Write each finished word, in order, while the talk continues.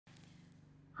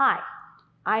Hi,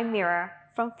 I'm Mira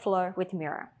from Flow with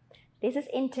Mira. This is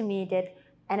intermediate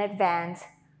and advanced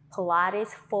Pilates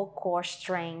full core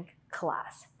strength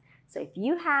class. So if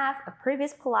you have a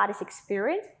previous Pilates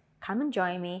experience, come and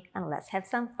join me and let's have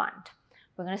some fun.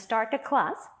 We're going to start the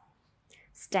class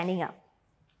standing up.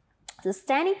 So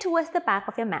standing towards the back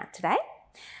of your mat today.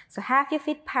 So have your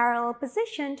feet parallel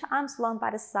positioned, arms long by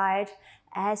the side.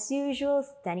 As usual,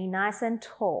 standing nice and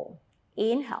tall.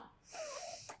 Inhale.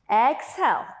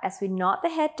 Exhale, as we nod the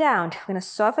head down, we're going to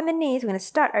soften the knees. We're going to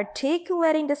start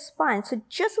articulating the spine. So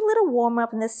just a little warm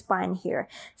up in the spine here.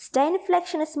 Stay in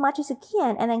flexion as much as you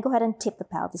can, and then go ahead and tip the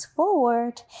pelvis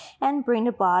forward and bring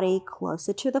the body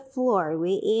closer to the floor.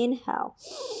 We inhale.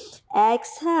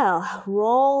 Exhale,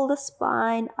 roll the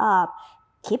spine up,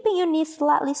 keeping your knees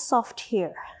slightly soft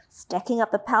here. Stacking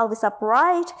up the pelvis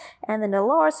upright, and then the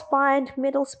lower spine,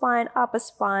 middle spine, upper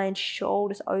spine,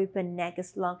 shoulders open, neck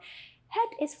is long.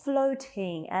 Head is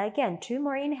floating. Again, 2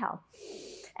 more inhale.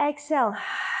 Exhale,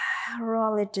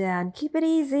 roll it down. Keep it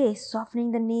easy,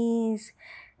 softening the knees.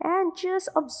 And just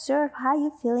observe how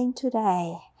you're feeling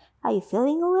today. Are you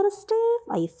feeling a little stiff?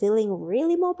 Are you feeling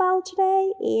really mobile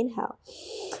today? Inhale.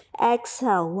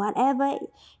 Exhale, whatever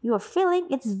you're feeling,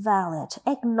 it's valid.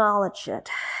 Acknowledge it.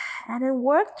 And then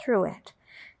work through it.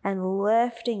 And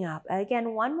lifting up.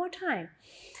 Again, 1 more time.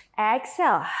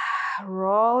 Exhale,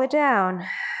 roll it down.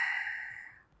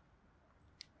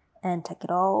 And take it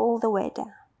all the way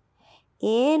down.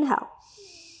 Inhale.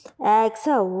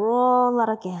 Exhale, roll it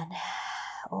again.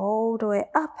 All the way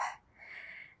up.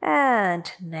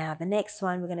 And now the next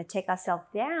one, we're going to take ourselves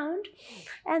down.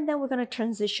 And then we're going to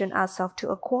transition ourselves to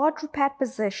a quadruped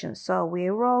position. So we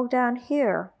roll down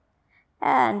here.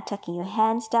 And taking your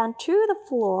hands down to the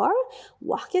floor.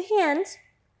 Walk your hands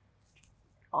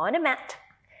on the mat.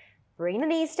 Bring the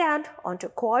knees down onto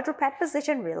quadruped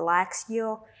position. Relax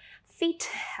your feet.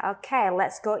 Okay,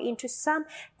 let's go into some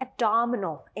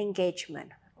abdominal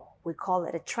engagement. We call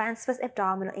it a transverse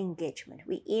abdominal engagement.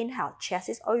 We inhale, chest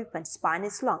is open, spine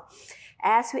is long.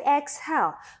 As we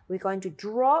exhale, we're going to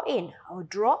draw in or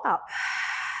draw up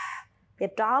the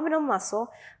abdominal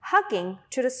muscle, hugging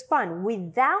to the spine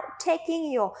without taking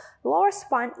your lower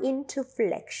spine into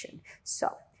flexion.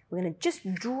 So we're going to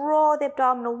just draw the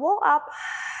abdominal wall up,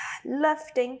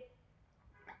 lifting,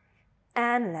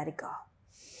 and let it go.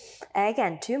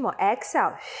 Again, 2 more.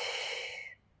 Exhale.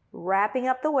 Wrapping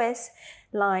up the waist,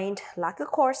 lined like a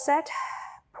corset,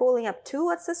 pulling up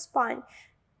towards the spine,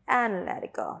 and let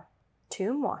it go.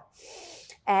 2 more.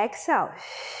 Exhale.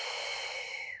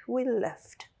 We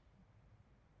lift.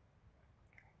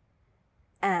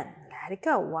 And let it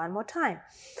go. 1 more time.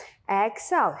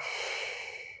 Exhale.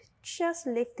 Just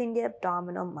lifting the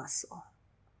abdominal muscle.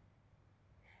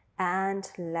 And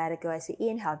let it go. As you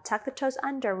inhale, tuck the toes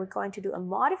under. We're going to do a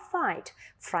modified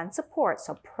front support.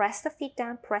 So press the feet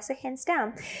down, press the hands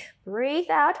down. Breathe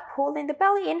out, pulling the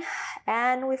belly in.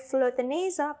 And we float the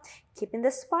knees up, keeping the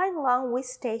spine long. We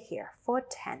stay here for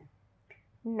 10,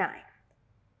 9,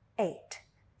 8,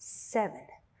 7,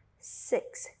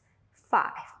 6,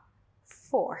 5,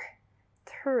 4,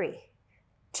 3,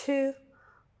 2,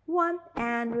 1.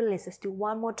 And release. Let's do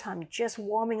 1 more time. Just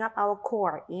warming up our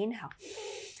core. Inhale.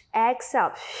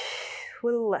 Exhale,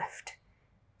 we lift.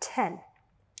 10,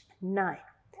 9,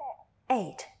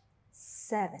 8,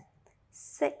 7,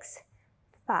 6,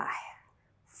 5,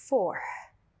 4,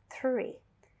 3,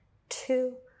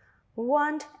 2,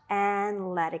 1,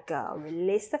 and let it go.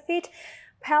 Release the feet,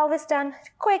 pelvis down,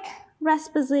 quick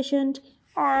rest position,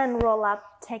 and roll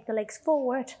up. Take the legs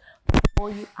forward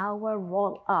for our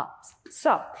roll ups.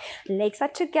 So, legs are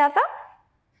together.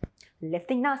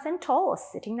 Lifting nice and tall,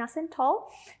 sitting nice and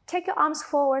tall. Take your arms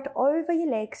forward over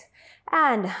your legs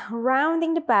and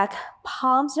rounding the back,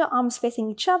 palms your arms facing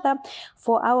each other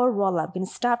for our roll-up. We're going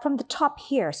to start from the top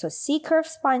here. So C-curve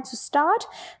spine to start.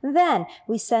 Then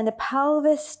we send the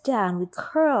pelvis down. We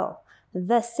curl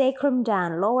the sacrum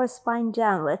down, lower spine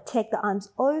down. We'll take the arms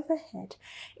overhead.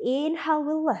 Inhale,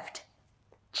 we lift.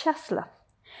 Chest lift.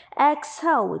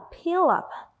 Exhale, we peel up.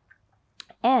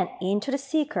 And into the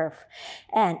C-curve.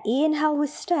 And inhale, we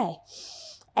stay.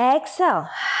 Exhale,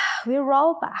 we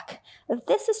roll back. If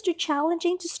this is too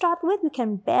challenging to start with, we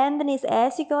can bend the knees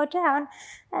as you go down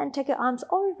and take your arms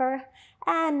over.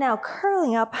 And now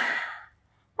curling up.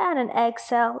 And then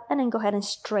exhale, and then go ahead and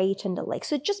straighten the legs.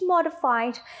 So just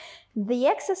modified the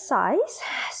exercise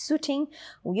suiting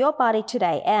your body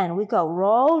today. And we go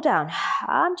roll down.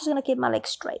 I'm just going to keep my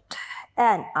legs straight.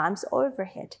 And arms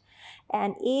overhead.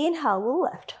 And inhale, we'll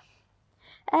lift.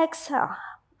 Exhale,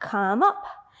 come up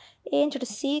into the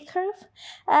C curve.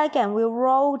 Again, we'll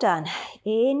roll down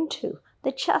into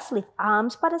the chest lift,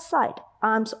 arms by the side,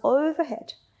 arms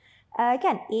overhead.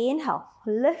 Again, inhale,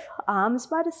 lift, arms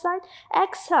by the side,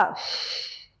 exhale.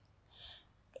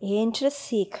 Into the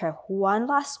C curve. One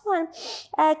last one.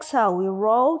 Exhale, we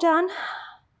roll down,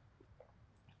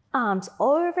 arms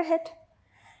overhead,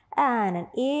 and an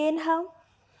inhale,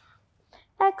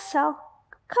 exhale,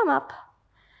 come up.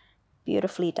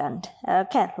 Beautifully done.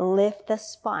 Okay, lift the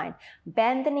spine,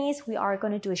 bend the knees. We are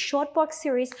going to do a short box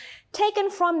series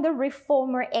taken from the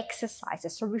reformer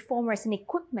exercises. So reformer is an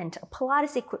equipment, a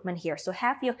Pilates equipment here. So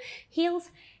have your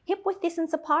heels hip-width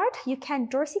distance apart. You can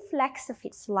dorsiflex the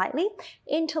feet slightly,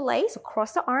 interlace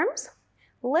across the arms,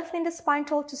 lifting the spine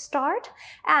tall to start,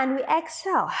 and we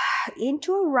exhale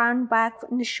into a round back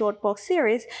in the short box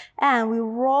series, and we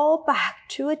roll back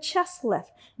to a chest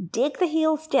lift. Dig the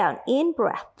heels down, in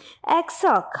breath.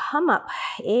 Exhale, come up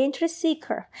into the C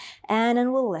curve, and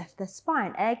then we'll lift the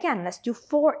spine. Again, let's do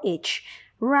 4 each.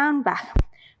 Round back.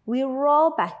 We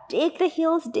roll back, dig the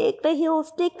heels, dig the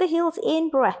heels, dig the heels, in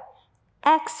breath.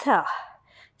 Exhale,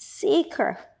 C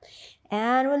curve,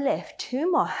 and we lift.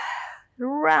 2 more.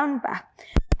 Round back,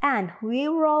 and we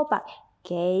roll back.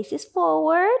 Gaze is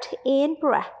forward, in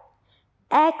breath.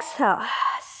 Exhale,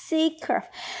 C curve,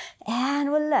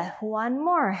 and we lift. 1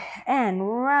 more, and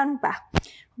round back,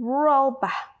 roll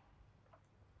back,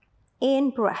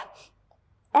 in breath.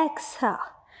 Exhale,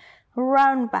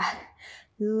 round back,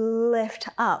 lift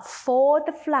up for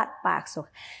the flat back. So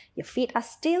your feet are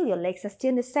still, your legs are still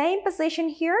in the same position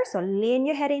here. So lean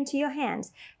your head into your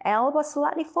hands, elbows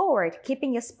slightly forward,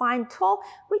 keeping your spine tall.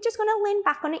 We're just going to lean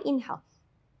back on the inhale.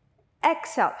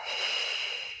 Exhale.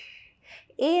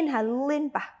 Inhale, lean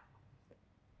back.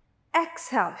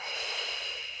 Exhale.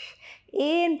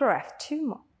 In breath. 2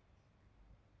 more.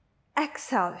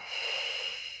 Exhale.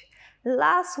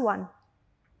 Last one.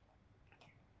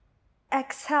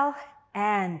 Exhale,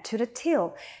 and to the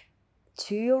tilt.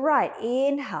 To your right.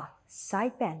 Inhale,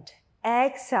 side bend.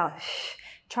 Exhale.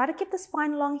 Try to keep the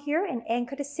spine long here and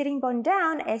anchor the sitting bone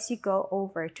down as you go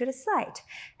over to the side.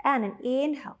 And an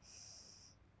inhale.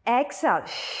 Exhale.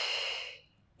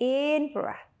 In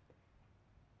breath.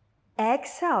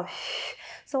 Exhale.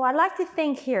 So I like to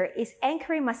think here is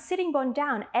anchoring my sitting bone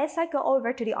down as I go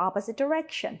over to the opposite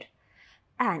direction.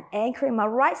 And anchoring my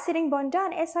right sitting bone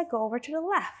down as I go over to the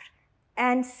left.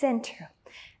 And center.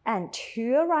 And to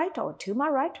your right, or to my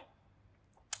right.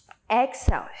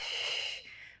 Exhale.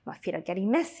 My feet are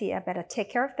getting messy. I better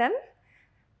take care of them.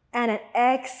 And an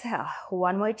exhale.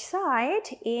 1 more each side.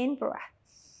 In breath.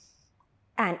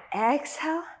 And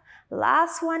exhale.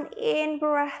 Last one. In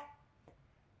breath.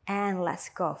 And let's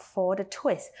go for the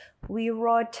twist. We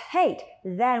rotate.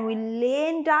 Then we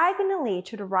lean diagonally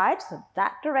to the right. So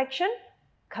that direction.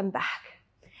 Come back.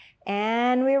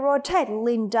 And we rotate.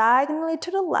 Lean diagonally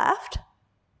to the left.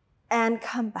 And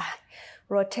come back.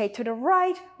 Rotate to the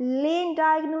right, lean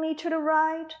diagonally to the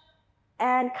right,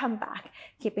 and come back.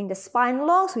 Keeping the spine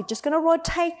long, so we're just going to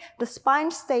rotate. The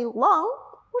spine stay long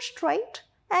or straight,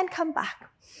 and come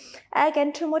back.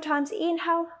 Again, 2 more times.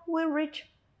 Inhale, we reach.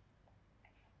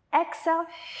 Exhale.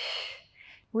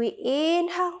 We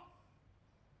inhale.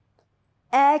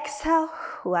 Exhale.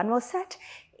 1 more set.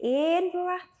 In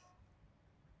breath.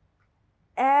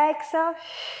 Exhale.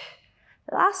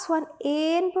 Last one.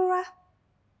 In breath.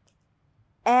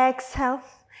 Exhale.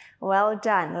 Well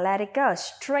done. Let it go.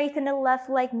 Straighten the left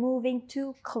leg, moving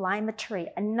to climb a tree.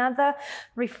 Another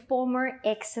reformer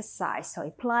exercise. So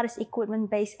a Pilates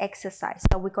equipment-based exercise.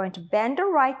 So we're going to bend the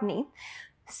right knee.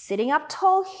 Sitting up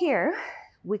tall here.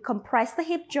 We compress the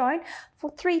hip joint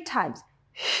for 3 times.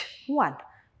 1,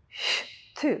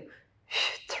 2,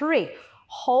 3.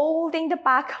 Holding the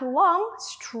back long,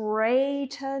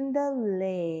 straighten the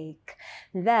leg.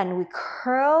 Then we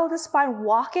curl the spine,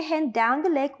 walk a hand down the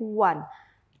leg. 1,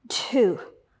 2,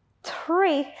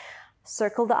 3.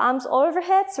 Circle the arms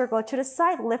overhead, circle to the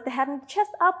side, lift the head and the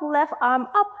chest up, left arm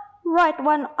up, right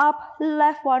one up,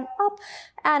 left one up,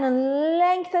 and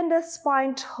lengthen the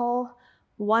spine tall.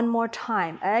 1 more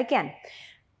time. Again.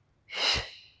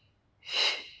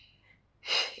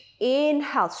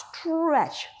 Inhale,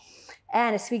 stretch.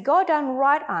 And as we go down,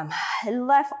 right arm,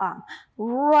 left arm,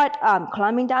 right arm,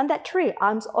 climbing down that tree,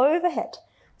 arms overhead,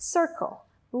 circle,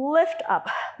 lift up,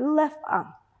 left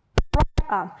arm, right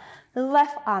arm,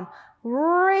 left arm,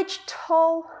 reach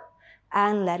tall,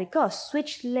 and let it go.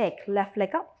 Switch leg, left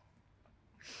leg up.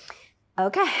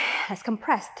 Okay, let's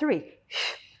compress. 3,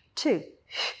 2,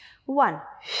 1.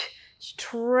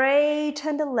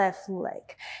 Straighten the left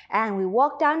leg. And we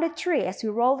walk down the tree as we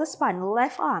roll the spine,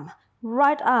 left arm,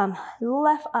 right arm,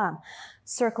 left arm.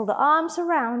 Circle the arms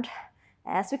around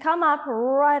As we come up,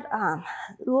 right arm,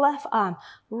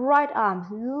 right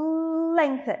arm,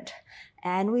 lengthened.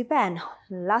 And we bend.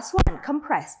 Last one,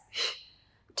 compress.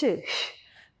 2,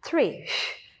 3.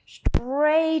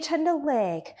 Straighten the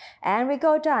leg. And we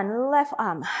go down. Left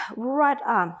arm, left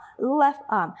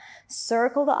arm.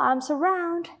 Circle the arms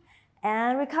around.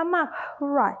 And we come up.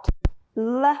 Right,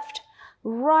 left,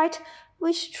 right.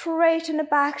 We straighten the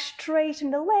back, straighten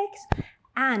the legs.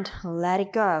 And let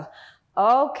it go.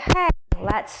 Okay,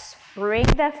 let's bring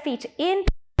the feet in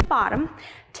the bottom.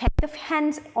 Take the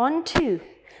hands onto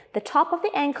the top of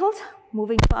the ankles,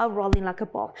 moving forward, rolling like a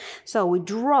ball. So we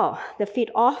draw the feet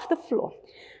off the floor.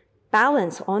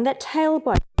 Balance on that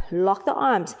tailbone. Lock the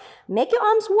arms. Make your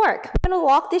arms work. We're going to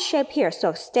lock this shape here.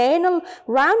 So stay in a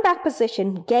round back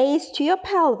position. Gaze to your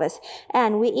pelvis.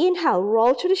 And we inhale,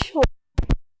 roll to the shoulder.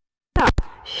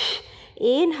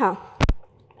 Inhale.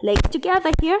 Legs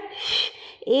together here.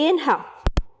 Inhale.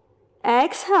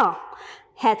 Exhale.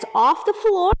 Heads off the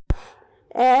floor.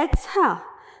 Exhale.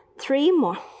 3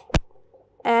 more.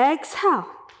 Exhale.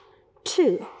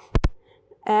 2.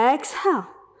 Exhale.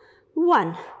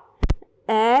 1.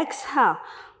 Exhale.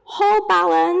 Hold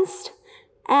balanced.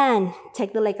 And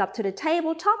take the leg up to the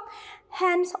tabletop.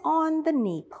 Hands on the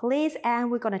knee, please.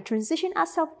 And we're going to transition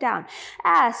ourselves down.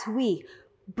 As we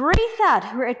breathe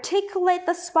out, we articulate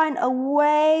the spine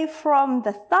away from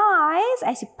the thighs.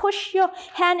 As you push your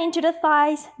hand into the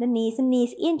thighs, the knees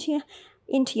into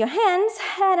your hands,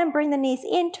 and then bring the knees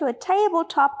into a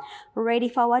tabletop, ready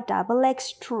for our double leg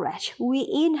stretch. We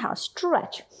inhale,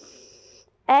 stretch.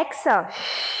 Exhale.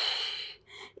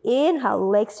 Inhale,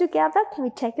 legs together. Can we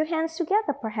take your hands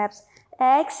together, perhaps?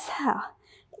 Exhale.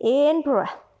 In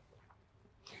breath.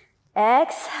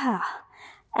 Exhale.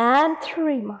 And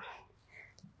 3 more.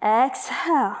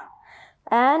 Exhale.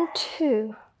 And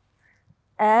 2.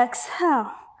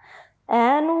 Exhale.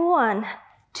 And 1.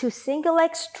 2 single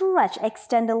leg stretch.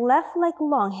 Extend the left leg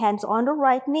long. Hands on the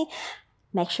right knee.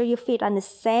 Make sure your feet are on the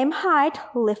same height.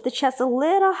 Lift the chest a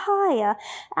little higher.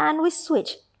 And we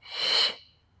switch.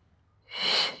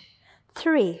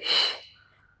 3,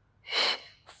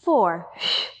 4,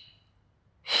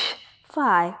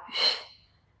 5,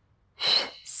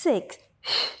 6,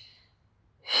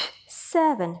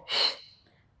 7,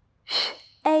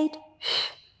 8,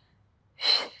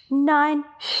 9,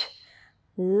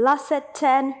 last set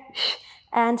 10,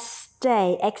 and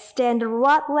stay. Extend the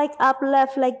right leg up,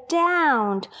 left leg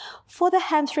down for the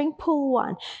hamstring pull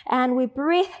 1. And we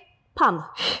breathe, pump.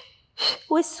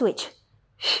 We switch.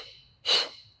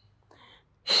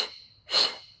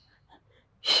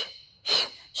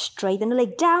 Straighten the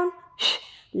leg down.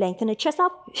 Lengthen the chest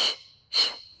up.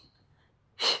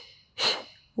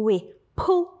 We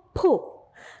pull,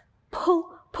 pull, pull,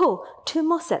 pull. 2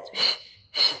 more sets.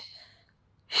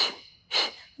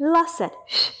 Last set.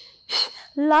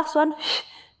 Last one.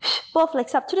 Both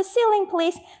legs up to the ceiling,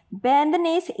 please. Bend the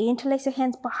knees, interlace your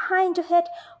hands behind your head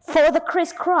for the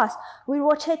crisscross. We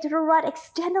rotate to the right,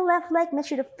 extend the left leg, make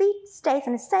sure the feet stays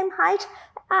on the same height,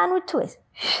 and we twist.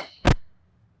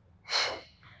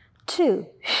 2,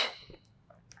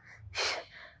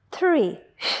 3,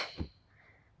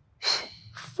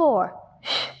 4,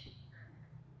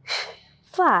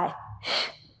 5,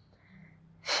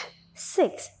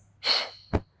 6,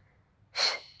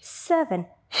 7,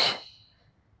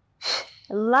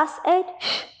 last 8,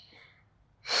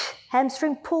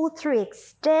 hamstring pull 3,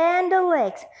 extend the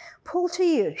legs, pull to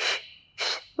you,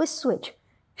 we switch.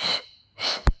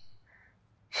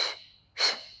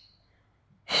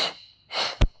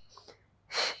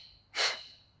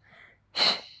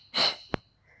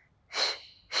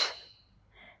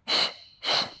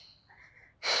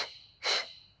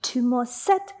 Two more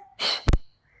set.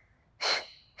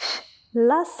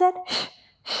 Last set.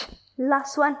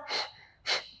 Last one.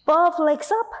 Both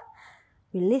legs up.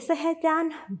 Release the head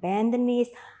down. Bend the knees.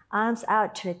 Arms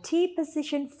out to the T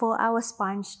position for our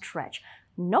spine stretch.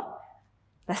 Nope.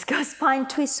 Let's go spine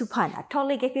twist supine. I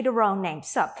totally gave you the wrong name.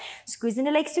 So, squeezing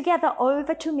the legs together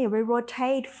over to me. We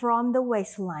rotate from the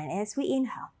waistline as we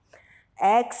inhale.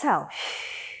 Exhale.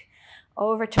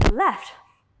 Over to the left.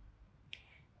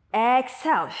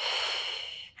 Exhale.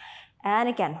 And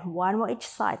again, one more each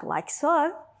side, like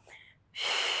so.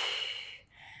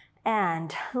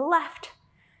 And left.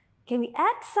 Can we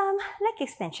add some leg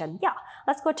extension? Yeah,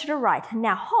 let's go to the right.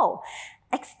 Now hold.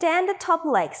 Extend the top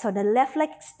leg. So the left leg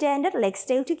extended, legs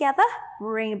still together.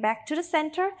 Bring it back to the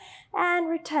center and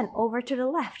return over to the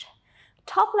left.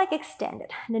 Top leg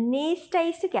extended. The knee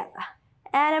stays together.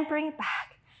 And then bring it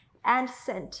back and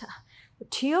center.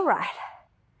 To your right.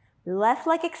 Left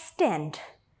leg extend.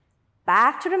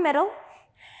 Back to the middle.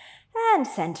 And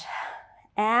center.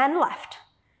 and left,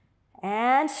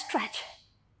 and stretch,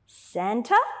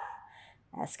 center.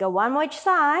 Let's go one more each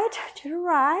side, to the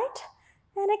right,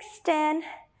 and extend,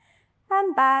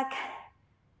 and back,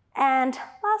 and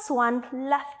last one,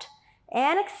 left,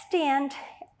 and extend,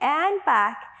 and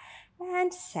back,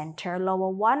 and center. Lower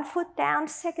one foot down,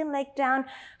 second leg down.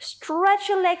 Stretch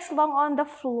your legs long on the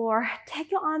floor.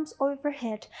 Take your arms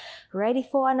overhead. Ready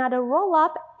for another roll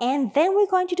up, and then we're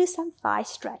going to do some thigh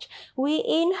stretch. We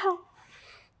inhale,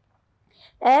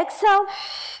 exhale,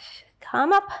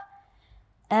 come up,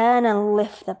 and then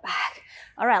lift the back.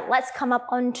 All right, let's come up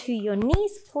onto your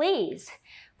knees, please.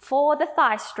 For the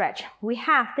thigh stretch, we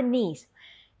have the knees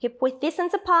hip width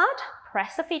distance apart.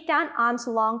 Press the feet down, arms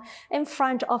long in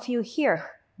front of you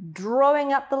here.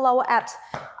 Drawing up the lower abs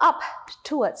up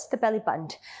towards the belly button.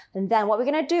 And then what we're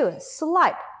gonna do is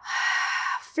slight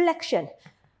flexion.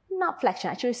 Not flexion,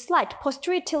 actually slight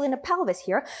posterior tilt in the pelvis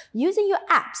here. Using your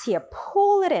abs here,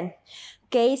 pull it in.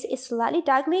 Gaze is slightly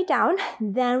diagonally down.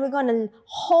 Then we're gonna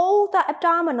hold the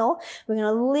abdominal. We're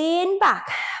gonna lean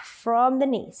back from the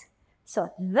knees.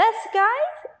 So this guy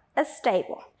is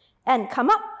stable. And come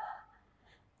up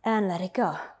and let it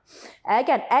go.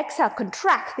 Again, exhale,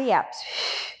 contract the abs.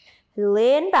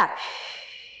 Lean back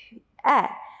and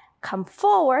come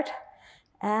forward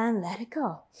and let it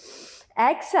go.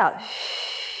 Exhale.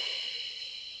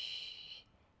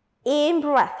 In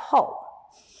breath, hold.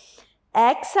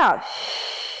 Exhale.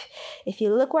 If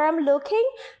you look where I'm looking,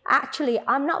 actually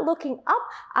I'm not looking up,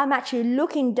 I'm actually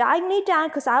looking diagonally down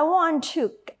because I want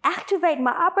to activate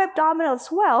my upper abdominal as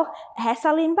well as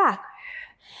I lean back.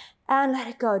 And let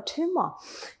it go. Two more.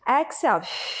 Exhale.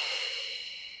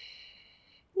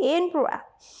 In breath.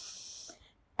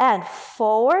 And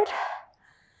forward.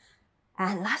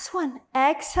 And last one.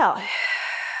 Exhale.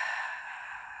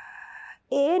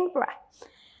 In breath.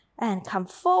 And come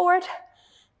forward.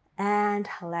 And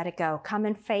let it go. Come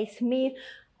and face me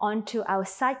onto our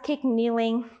side kick,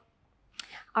 kneeling.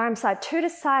 Arms side to the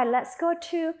side. Let's go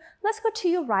to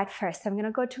your right first. I'm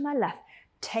gonna go to my left.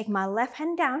 Take my left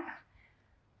hand down.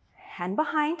 Hand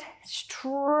behind,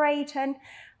 straighten,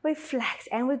 we flex,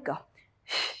 and we go.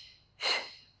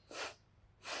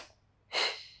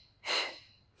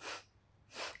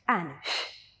 And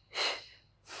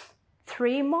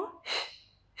 3 more,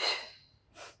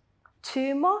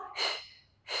 2 more,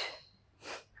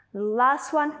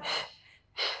 last one,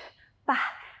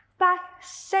 back,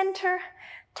 center,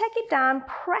 take it down,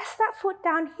 press that foot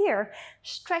down here,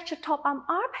 stretch your top arm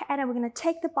up, and then we're gonna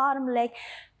take the bottom leg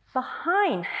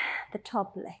behind the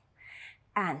top leg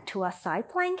and to a side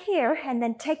plank here, and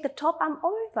then take the top arm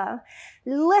over,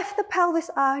 lift the pelvis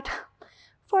out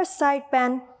for a side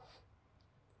bend,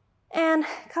 and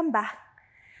come back,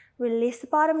 release the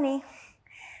bottom knee,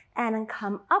 and then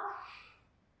come up,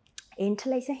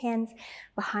 interlace your hands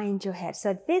behind your head.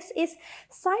 So this is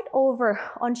side over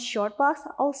on short box,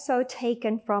 also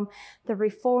taken from the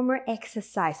reformer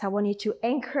exercise. I want you to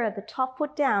anchor the top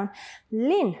foot down,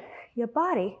 lean your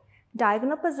body,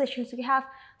 diagonal position, so you have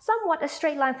somewhat a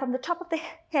straight line from the top of the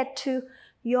head to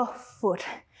your foot.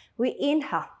 We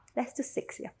inhale. Let's do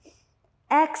 6 here.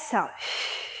 Exhale.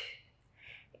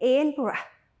 In breath.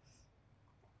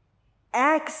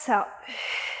 Exhale.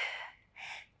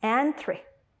 And 3.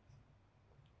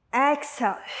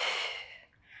 Exhale.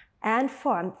 And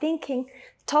 4. I'm thinking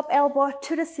top elbow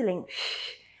to the ceiling.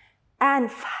 And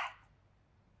 5.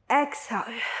 Exhale.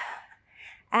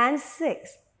 And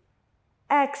 6.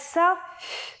 Exhale,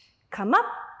 come up,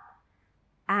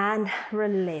 and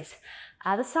release.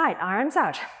 Other side, arms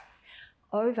out.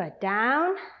 Over,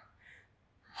 down,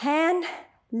 hand,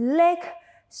 leg,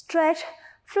 stretch,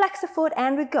 flex the foot,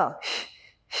 and we go.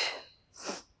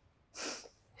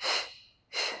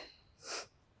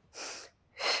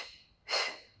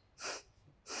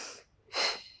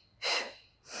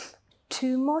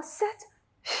 2 more sets.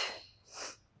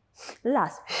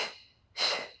 Last.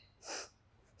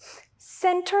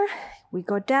 Center, we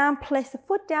go down, place the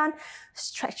foot down,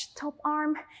 stretch the top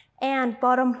arm and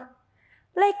bottom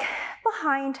leg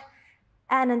behind,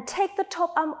 and then take the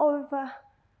top arm over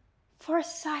for a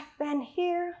side bend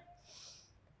here,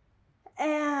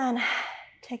 and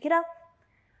take it up,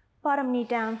 bottom knee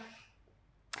down,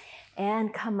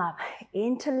 and come up.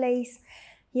 Interlace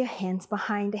your hands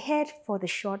behind the head for the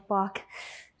short box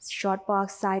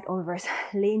side overs.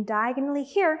 Lean diagonally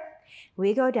here,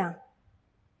 we go down.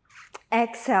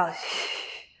 Exhale,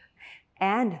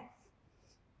 and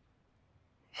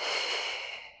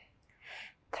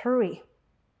 3,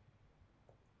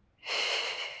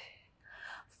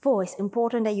 4. It's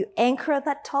important that you anchor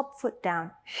that top foot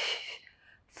down.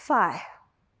 5,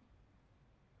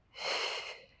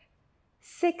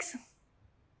 6,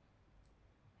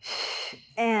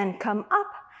 And come up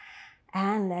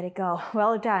and let it go.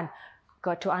 Well done.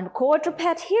 Go to our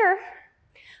quadruped here.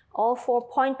 All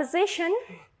 4-point position.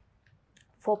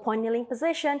 4-point kneeling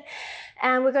position.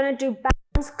 And we're going to do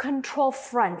balance control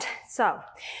front. So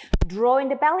drawing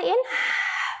the belly in,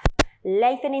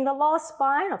 lengthening the lower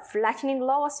spine or flattening the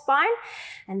lower spine.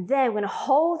 And then we're going to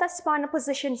hold that spinal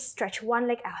position, stretch one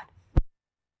leg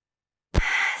out.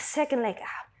 Second leg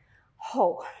out.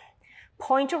 Hold.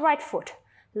 Point your right foot.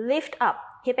 Lift up.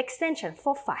 Hip extension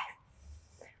for 5,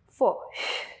 4,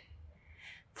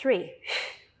 3,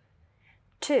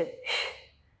 2,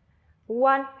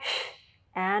 1.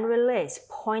 And release.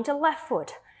 Point the left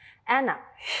foot. And up.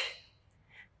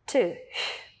 2,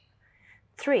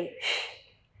 3,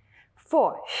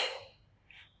 4,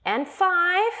 and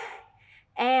 5.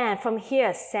 And from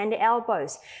here, send the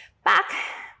elbows back,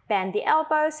 bend the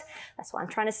elbows. That's what I'm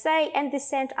trying to say. And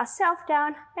descend ourselves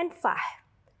down. And 5,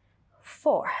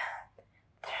 4,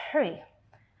 3,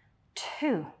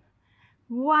 2,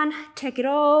 1. Take it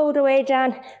all the way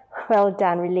down. Well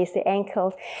done. Release the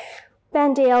ankles.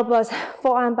 Bend the elbows,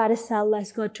 forearm by the side.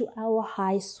 Let's go to our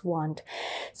high swan.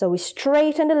 So we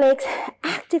straighten the legs,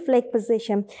 active leg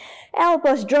position.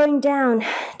 Elbows drawing down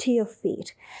to your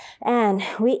feet. And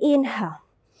we inhale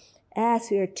as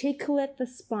we articulate the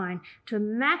spine to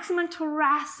maximum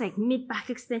thoracic mid-back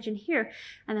extension here.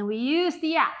 And then we use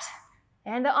the abs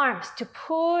and the arms to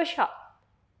push up,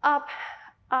 up,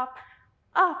 up,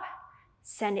 up.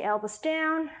 Send the elbows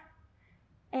down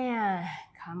and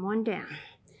come on down.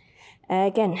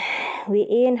 Again, we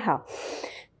inhale.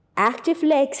 Active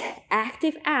legs,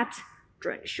 active abs.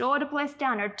 Draw the shoulder blades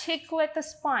down, articulate the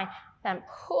spine, then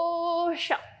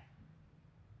push up.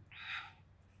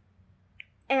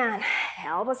 And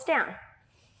elbows down.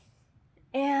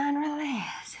 And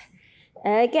release.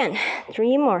 Again,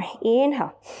 3 more.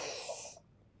 Inhale.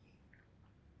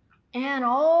 And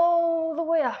all the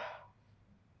way up.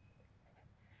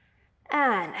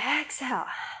 And exhale.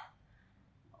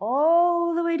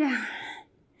 All the way down.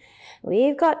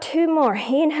 We've got 2 more.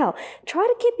 Inhale. Try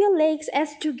to keep your legs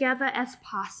as together as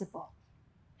possible.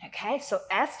 Okay, so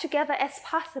as together as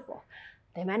possible.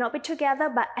 They might not be together,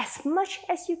 but as much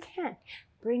as you can,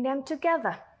 bring them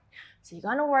together. So you're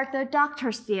gonna work the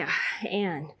adductors there.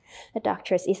 And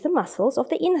adductors is the muscles of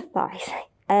the inner thighs.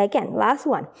 Again, last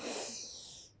one.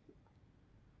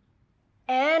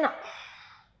 And up.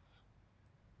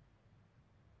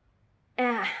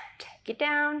 And take it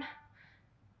down.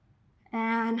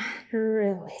 And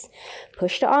release.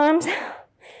 Push the arms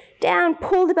down,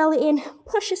 pull the belly in,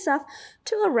 push yourself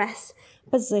to a rest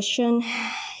position.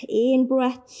 In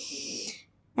breath.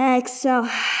 Exhale.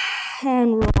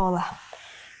 And roll up.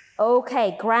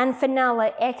 Okay, grand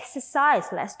finale exercise.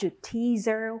 Let's do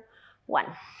T01.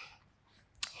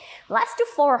 Let's do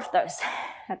 4 of those.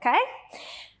 Okay?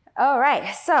 All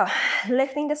right, so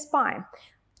lifting the spine.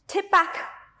 Tip back.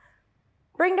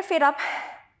 Bring the feet up.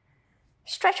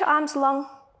 Stretch your arms long.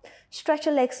 Stretch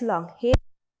your legs long. Here.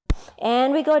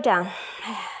 And we go down.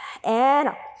 And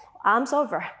up. Arms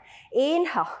over.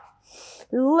 Inhale.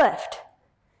 Lift.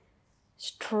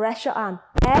 Stretch your arm.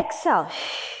 Exhale.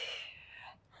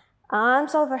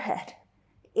 Arms overhead.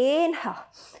 Inhale.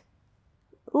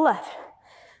 Lift.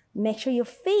 Make sure your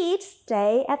feet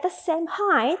stay at the same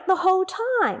height the whole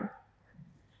time.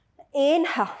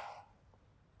 Inhale.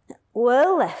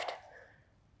 We'll lift.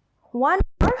 1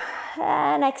 more.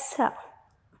 And exhale.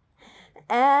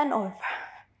 And over.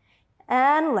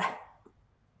 And lift.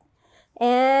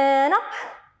 And up.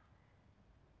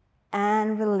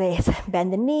 And release.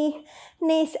 Bend the knee.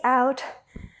 Knees out.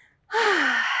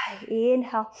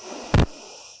 Inhale.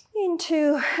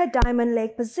 Into a diamond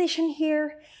leg position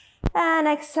here. And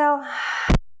exhale.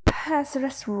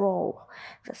 Let's roll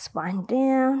the spine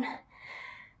down.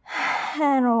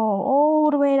 And roll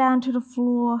all the way down to the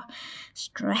floor.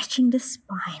 Stretching the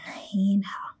spine.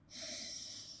 Inhale.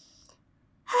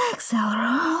 Exhale.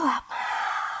 Roll up.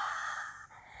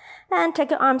 And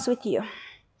take your arms with you.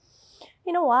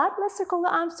 You know what? Let's circle the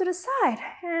arms to the side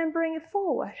and bring it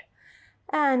forward.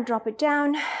 And drop it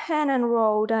down and then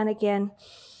roll down again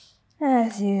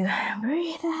as you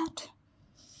breathe out.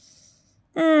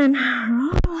 And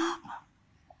roll up.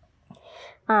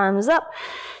 Arms up.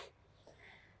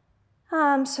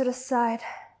 Arms to the side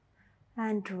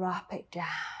and drop it down.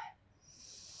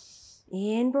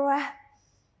 In breath.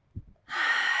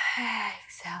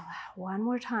 Exhale. 1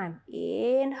 more time.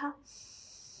 Inhale.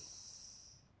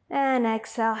 And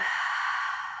exhale.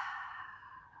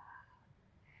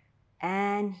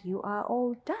 And you are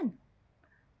all done.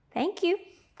 Thank you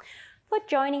for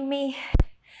joining me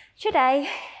today.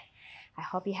 I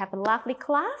hope you have a lovely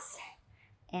class.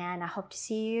 And I hope to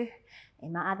see you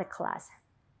in my other class.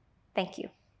 Thank you.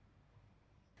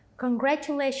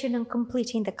 Congratulations on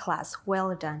completing the class.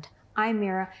 Well done. I'm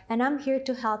Mira, and I'm here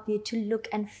to help you to look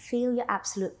and feel your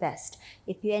absolute best.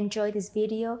 If you enjoyed this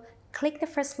video, click the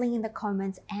first link in the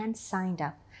comments and sign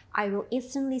up. I will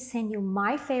instantly send you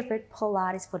my favorite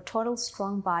Pilates for total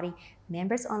strong body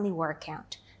members only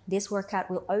workout. This workout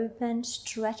will open,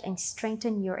 stretch, and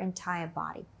strengthen your entire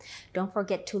body. Don't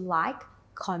forget to like,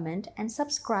 comment, and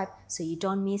subscribe so you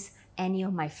don't miss any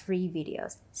of my free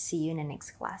videos. See you in the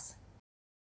next class.